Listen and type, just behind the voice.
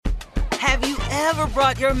Have you ever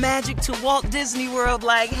brought your magic to Walt Disney World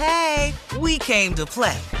like, hey, we came to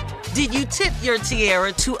play? Did you tip your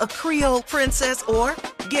tiara to a Creole princess or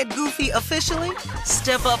get goofy officially?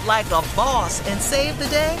 Step up like a boss and save the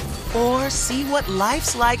day? Or see what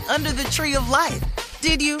life's like under the tree of life?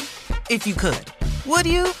 Did you? If you could. Would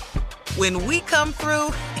you? When we come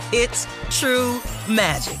through, it's true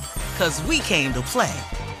magic. 'Cause we came to play.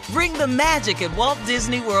 Bring the magic at Walt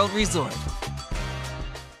Disney World Resort.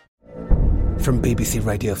 From BBC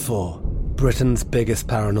Radio 4, Britain's biggest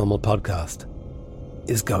paranormal podcast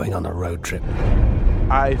is going on a road trip.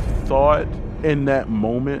 I thought in that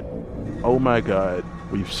moment, oh my God,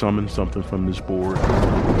 we've summoned something from this board.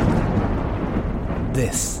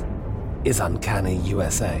 This is Uncanny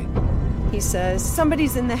USA. He says,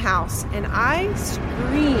 somebody's in the house, and I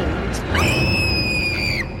screamed.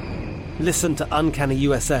 Listen to Uncanny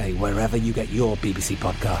USA wherever you get your BBC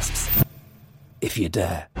podcasts, if you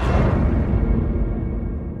dare.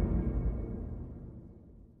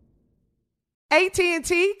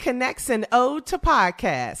 AT&T connects an ode to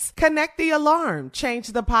podcasts. Connect the alarm. Change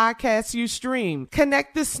the podcast you stream.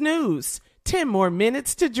 Connect the snooze. 10 more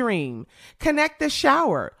minutes to dream. Connect the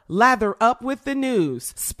shower. Lather up with the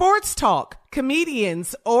news. Sports talk,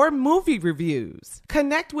 comedians, or movie reviews.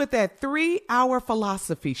 Connect with that 3-hour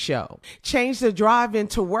philosophy show. Change the drive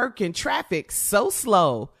into work in traffic so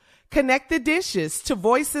slow. Connect the dishes to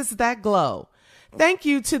voices that glow. Thank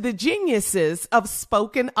you to the geniuses of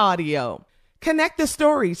spoken audio. Connect the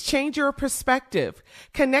stories, change your perspective.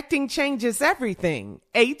 Connecting changes everything.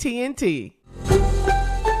 AT&T.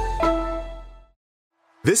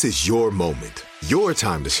 This is your moment, your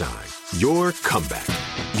time to shine, your comeback.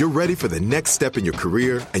 You're ready for the next step in your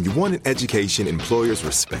career, and you want an education employers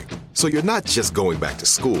respect. So you're not just going back to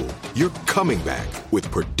school, you're coming back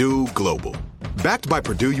with Purdue Global. Backed by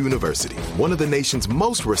Purdue University, one of the nation's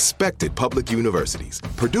most respected public universities,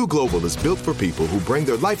 Purdue Global is built for people who bring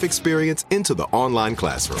their life experience into the online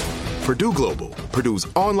classroom. Purdue Global, Purdue's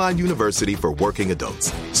online university for working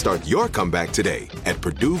adults. Start your comeback today at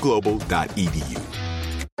purdueglobal.edu.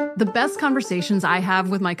 The best conversations I have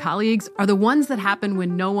with my colleagues are the ones that happen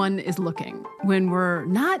when no one is looking, when we're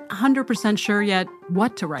not 100% sure yet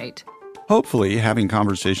what to write. Hopefully, having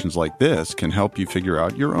conversations like this can help you figure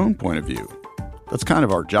out your own point of view. That's kind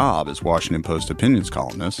of our job as Washington Post opinions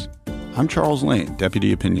columnists. I'm Charles Lane,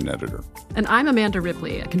 Deputy Opinion Editor. And I'm Amanda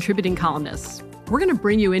Ripley, a contributing columnist. We're going to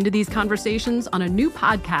bring you into these conversations on a new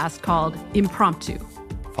podcast called Impromptu.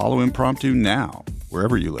 Follow Impromptu now,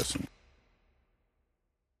 wherever you listen.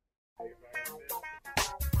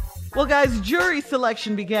 Well, guys, jury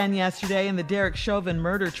selection began yesterday in the Derek Chauvin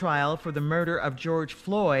murder trial for the murder of George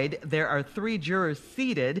Floyd. There are 3 jurors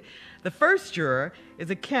seated. The first juror is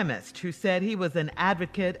a chemist who said he was an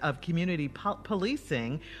advocate of community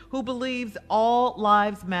policing who believes all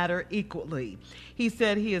lives matter equally. He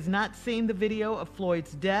said he has not seen the video of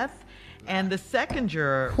Floyd's death. And the second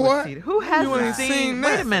juror was seated. Who hasn't seen that?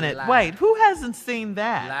 Wait a minute. Wait, who hasn't seen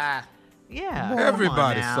that? Lie. Yeah.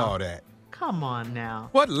 Everybody saw that. Come on now.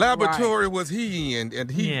 What laboratory was he in? And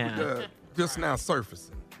he just now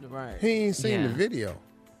surfacing. Right. He ain't seen the video.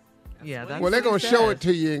 Yeah. That's well, they're going to show it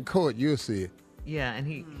to you in court. You'll see it. Yeah,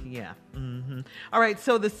 and All right,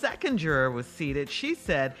 so the second juror was seated. She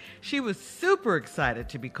said she was super excited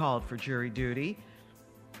to be called for jury duty.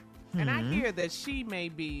 And I hear that she may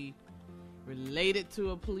be related to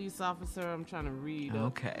a police officer. I'm trying to read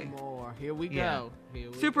more. Here we go.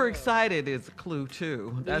 Super excited is a clue,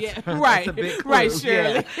 too. That's right. That's a big clue. Right,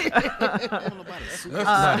 Shirley. Let's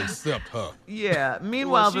not accept her. Yeah.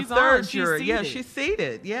 Meanwhile, the third juror, she's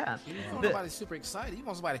seated. Yeah. You don't want somebody super excited. You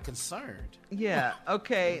want somebody concerned. Yeah.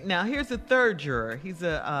 Okay. Now, here's the third juror. He's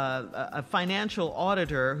a financial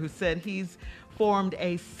auditor who said he's formed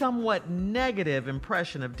a somewhat negative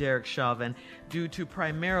impression of Derek Chauvin due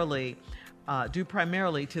primarily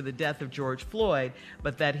to the death of George Floyd,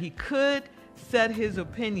 but that he could set his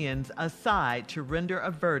opinions aside to render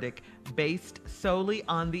a verdict based solely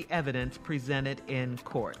on the evidence presented in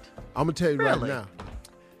court. I'm going to tell you right now,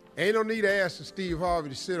 ain't no need to ask Steve Harvey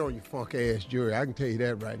to sit on your funk-ass jury. I can tell you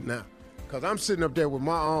that right now. Because I'm sitting up there with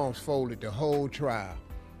my arms folded the whole trial.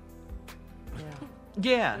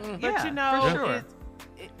 Yeah. But you know, for sure.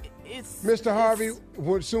 Mr. Harvey,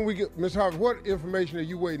 Mr. Harvey, what information are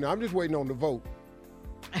you waiting on? I'm just waiting on the vote.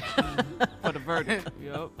 For the verdict.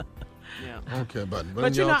 Yep. Yeah. I don't care about it.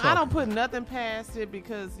 But you know, I don't put nothing past it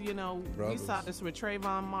because, you know, we saw this with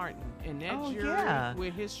Trayvon Martin and that jury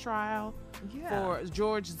with his trial for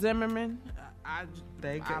George Zimmerman.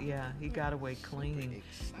 He got away clean.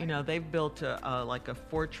 You know, they've built a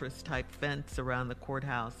fortress type fence around the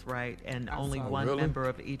courthouse, right? And only one member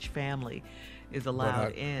of each family is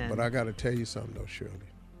allowed in. But I got to tell you something though, Shirley.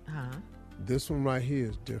 This one right here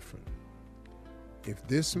is different. If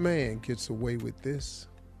this man gets away with this,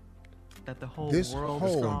 that the whole this world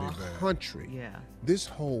whole country, this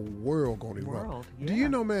whole world gonna erupt. Do you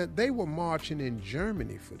know, man? They were marching in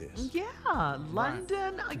Germany for this. Yeah,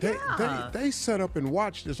 London. They set up and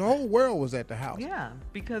watched this. The whole world was at the house. Yeah,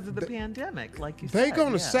 because of the pandemic, like you said. They're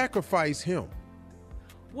gonna sacrifice him.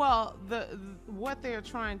 Well, what they're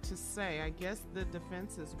trying to say, I guess the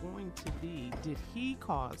defense is going to be: did he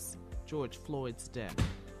cause George Floyd's death,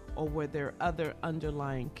 or were there other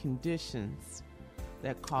underlying conditions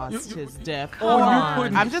that caused his death?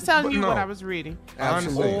 I'm just telling you what I was reading.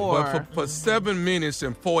 Absolutely. But for 7 minutes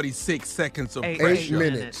and 46 seconds of 8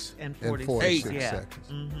 minutes and 46 seconds.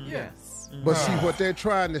 Mm-hmm. Yes. Mm-hmm. But see, what they're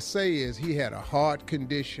trying to say is he had a heart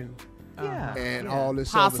condition. And all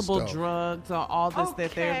this possible other stuff. Drugs or all this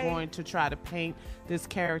that they're going to try to paint this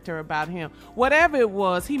character about him. Whatever it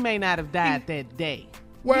was, he may not have died that day.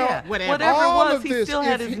 Well, whatever it was, he still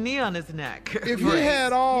had his knee on his neck. If he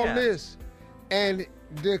had all this, and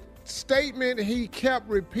the statement he kept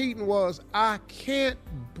repeating was, "I can't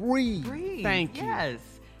breathe." Thank you. Yes.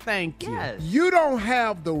 Thank you. Yes. You don't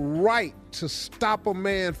have the right to stop a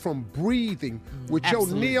man from breathing with your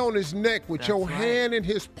knee on his neck, with your hand in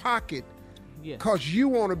his pocket, because you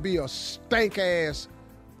want to be a stank-ass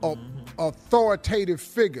authoritative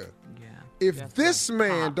figure. If this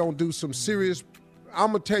man don't do some serious,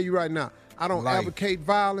 I'm going to tell you right now, I don't advocate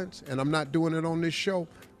violence, and I'm not doing it on this show,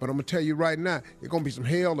 but I'm going to tell you right now, there's going to be some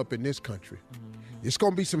hell up in this country. It's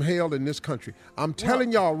going to be some hell in this country. I'm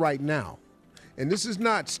telling y'all right now, and this is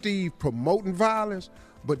not Steve promoting violence,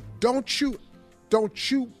 but don't you,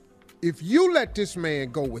 if you let this man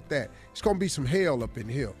go with that, it's going to be some hell up in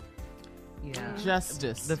here. Yeah.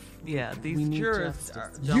 Justice. These jurors.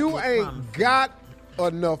 You ain't got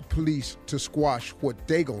enough police to squash what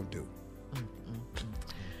they going to do.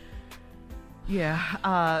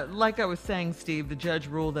 Yeah, like I was saying, Steve, the judge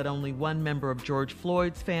ruled that only one member of George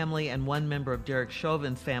Floyd's family and one member of Derek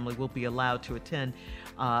Chauvin's family will be allowed to attend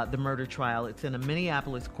the murder trial. It's in a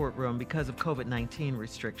Minneapolis courtroom because of COVID-19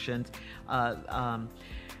 restrictions. Wow.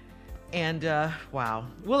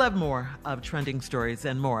 We'll have more of trending stories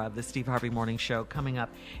and more of the Steve Harvey Morning Show coming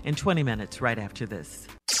up in 20 minutes right after this.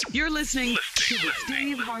 You're listening to the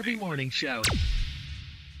Steve Harvey Morning Show.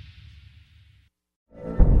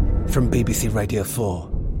 From BBC Radio 4,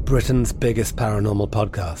 Britain's biggest paranormal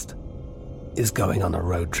podcast is going on a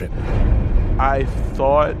road trip. I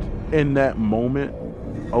thought in that moment,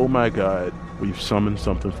 oh my God, we've summoned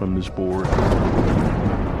something from this board.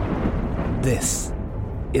 This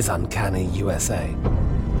is Uncanny USA.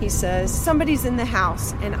 He says, somebody's in the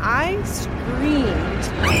house, and I screamed.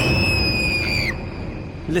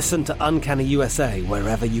 Listen to Uncanny USA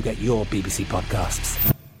wherever you get your BBC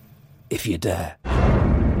podcasts, if you dare.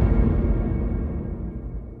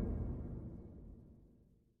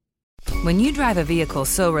 When you drive a vehicle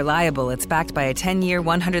so reliable it's backed by a 10-year,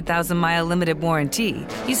 100,000-mile limited warranty,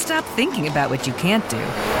 you stop thinking about what you can't do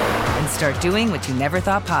and start doing what you never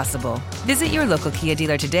thought possible. Visit your local Kia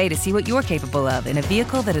dealer today to see what you're capable of in a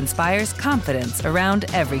vehicle that inspires confidence around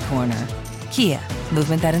every corner. Kia,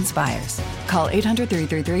 movement that inspires. Call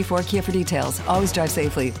 800-333-4KIA for details. Always drive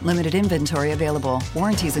safely. Limited inventory available.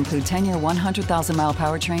 Warranties include 10-year, 100,000-mile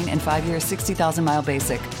powertrain and 5-year, 60,000-mile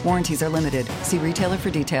basic. Warranties are limited. See retailer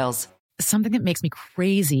for details. Something that makes me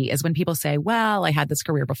crazy is when people say, well, I had this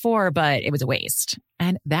career before, but it was a waste.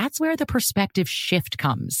 And that's where the perspective shift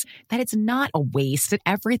comes, that it's not a waste, that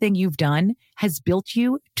everything you've done has built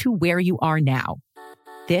you to where you are now.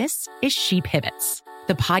 This is She Pivots,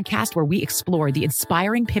 the podcast where we explore the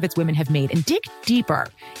inspiring pivots women have made and dig deeper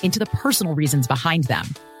into the personal reasons behind them.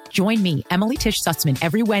 Join me, Emily Tish Sussman,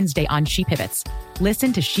 every Wednesday on She Pivots.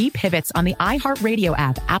 Listen to She Pivots on the iHeartRadio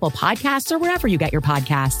app, Apple Podcasts, or wherever you get your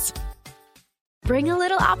podcasts. Bring a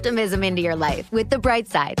little optimism into your life with The Bright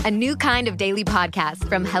Side, a new kind of daily podcast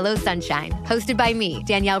from Hello Sunshine, hosted by me,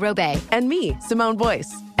 Danielle Robay. And me, Simone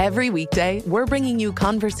Boyce. Every weekday, we're bringing you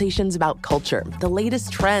conversations about culture, the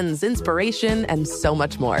latest trends, inspiration, and so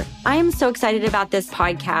much more. I am so excited about this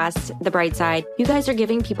podcast, The Bright Side. You guys are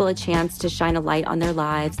giving people a chance to shine a light on their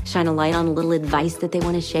lives, shine a light on a little advice that they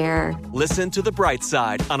want to share. Listen to The Bright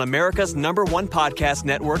Side on America's #1 podcast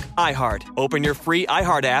network, iHeart. Open your free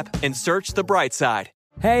iHeart app and search The Bright Side.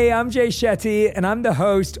 Hey, I'm Jay Shetty, and I'm the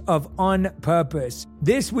host of On Purpose.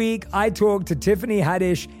 This week, I talked to Tiffany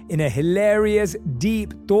Haddish in a hilarious,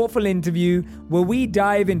 deep, thoughtful interview where we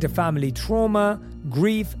dive into family trauma,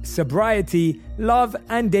 grief, sobriety, love,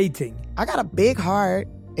 and dating. I got a big heart,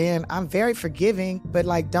 and I'm very forgiving, but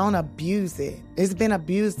don't abuse it. It's been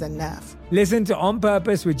abused enough. Listen to On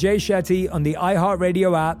Purpose with Jay Shetty on the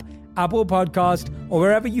iHeartRadio app, Apple Podcast, or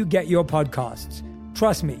wherever you get your podcasts.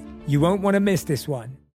 Trust me, you won't want to miss this one.